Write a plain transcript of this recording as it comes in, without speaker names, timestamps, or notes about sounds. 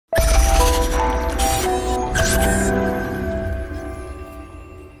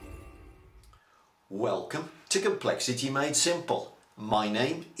to Complexity Made Simple. My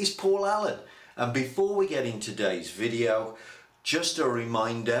name is Paul Allen, and before we get into today's video, just a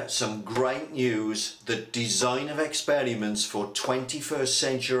reminder, some great news: the design of experiments for 21st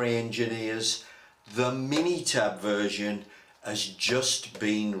century engineers, the Minitab version, has just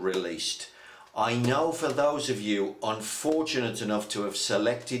been released. I know for those of you unfortunate enough to have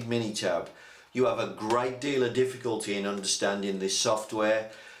selected Minitab, you have a great deal of difficulty in understanding this software,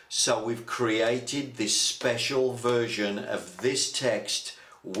 so we've created this special version of this text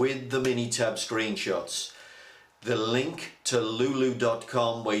with the Minitab screenshots. The link to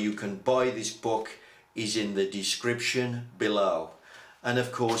lulu.com where you can buy this book is in the description below. And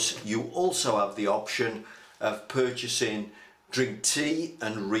of course you also have the option of purchasing Drink Tea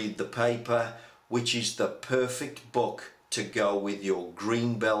and Read the Paper, which is the perfect book to go with your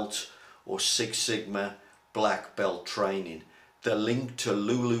Green Belt or Six Sigma Black Belt training. The link to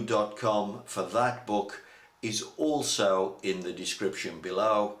lulu.com for that book is also in the description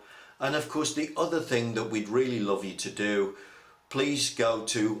below. And of course the other thing that we'd really love you to do, please go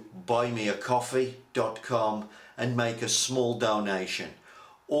to buymeacoffee.com and make a small donation.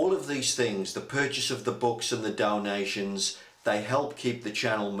 All of these things, the purchase of the books and the donations, they help keep the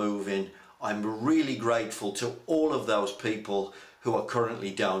channel moving. I'm really grateful to all of those people who are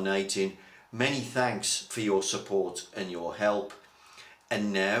currently donating. Many thanks for your support and your help.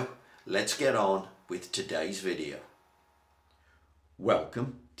 And now let's get on with today's video.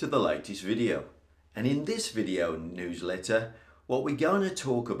 Welcome to the latest video. And in this video newsletter, what we're going to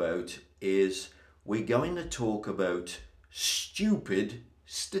talk about is we're going to talk about stupid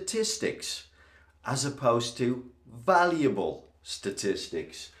statistics as opposed to valuable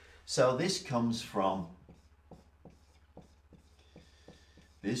statistics. So this comes from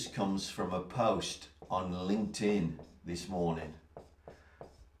a post on LinkedIn this morning.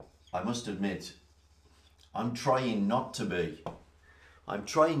 I must admit, I'm trying not to be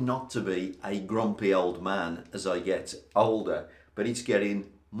a grumpy old man as I get older, but it's getting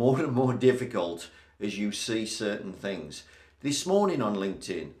more and more difficult as you see certain things. This morning on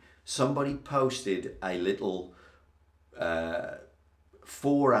LinkedIn, somebody posted a little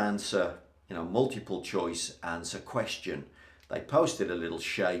 4-answer, multiple choice answer question. They posted a little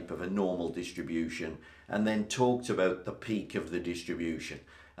shape of a normal distribution and then talked about the peak of the distribution.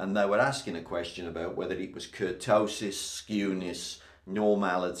 And they were asking a question about whether it was kurtosis, skewness,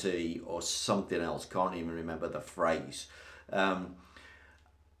 normality, or something else. Can't even remember the phrase. And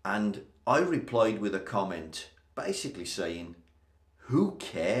I replied with a comment basically saying, who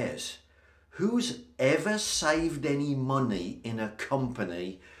cares? Who's ever saved any money in a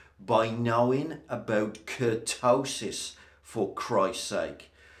company by knowing about kurtosis, for Christ's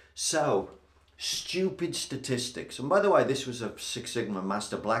sake? So, stupid statistics. And by the way, this was a Six Sigma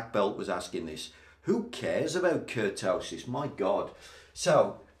Master Black Belt was asking this. Who cares about kurtosis? My God.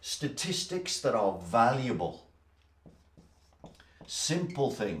 So, statistics that are valuable. Simple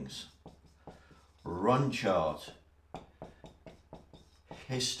things. Run chart.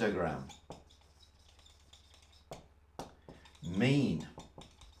 Histogram. Mean.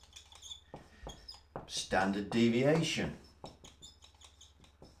 Standard deviation.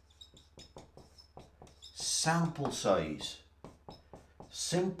 Sample size.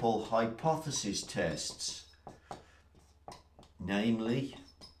 Simple hypothesis tests, namely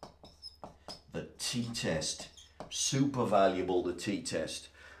the t-test. Super valuable, the t-test.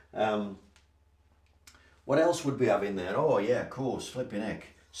 What else would we have in there? Oh yeah, of course, flipping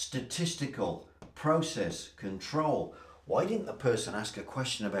heck. Statistical process control. Why didn't the person ask a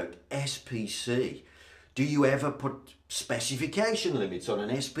question about SPC? Do you ever put specification limits on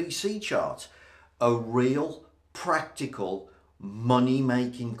an SPC chart? A real practical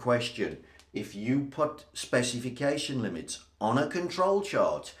money-making question. If you put specification limits on a control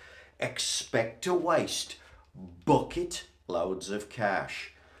chart, expect to waste bucket loads of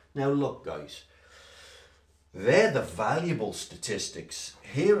cash. Now look guys, they're the valuable statistics.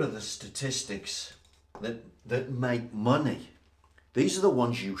 Here are the statistics that make money. These are the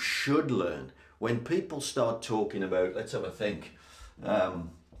ones you should learn. When people start talking about, let's have a think,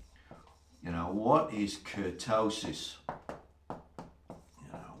 what is kurtosis?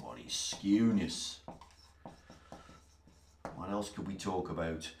 What is skewness? What else could we talk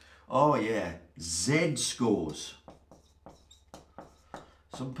about? Oh yeah, Z-scores.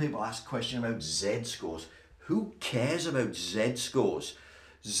 Some people ask questions about Z-scores. Who cares about Z-scores?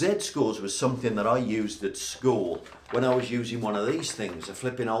 Z-scores was something that I used at school when I was using one of these things, a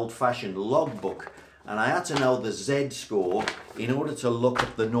flipping old-fashioned logbook. And I had to know the Z-score in order to look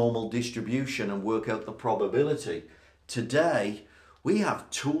at the normal distribution and work out the probability. Today, We have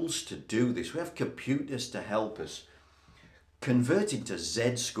tools to do this. We have computers to help us. Converting to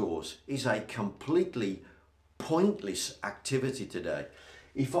Z-scores is a completely pointless activity today.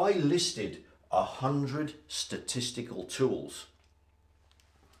 If I listed 100 statistical tools,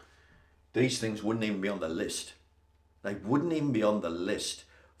 these things wouldn't even be on the list. They wouldn't even be on the list.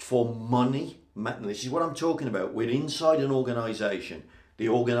 For money, this is what I'm talking about. We're inside an organization. The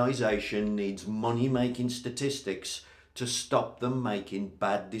organization needs money-making statistics to stop them making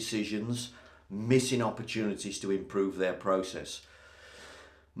bad decisions, missing opportunities to improve their process.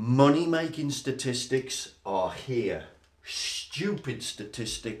 Money-making statistics are here. Stupid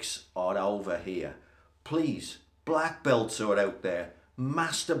statistics are over here. Please, black belts are out there,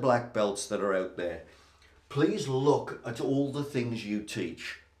 master black belts that are out there. Please look at all the things you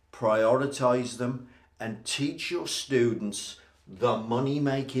teach, prioritize them, and teach your students the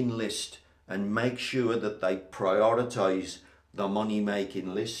money-making list, and make sure that they prioritize the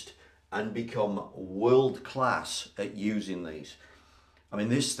money-making list and become world-class at using these. I mean,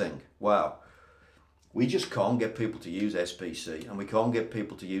 this thing, wow. We just can't get people to use SPC, and we can't get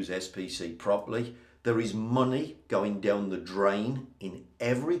people to use SPC properly. There is money going down the drain in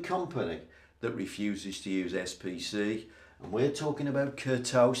every company that refuses to use SPC, and we're talking about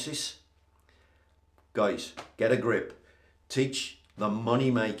kurtosis. Guys, get a grip. Teach the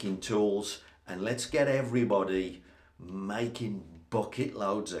money-making tools, and let's get everybody making bucket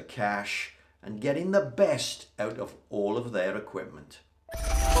loads of cash and getting the best out of all of their equipment.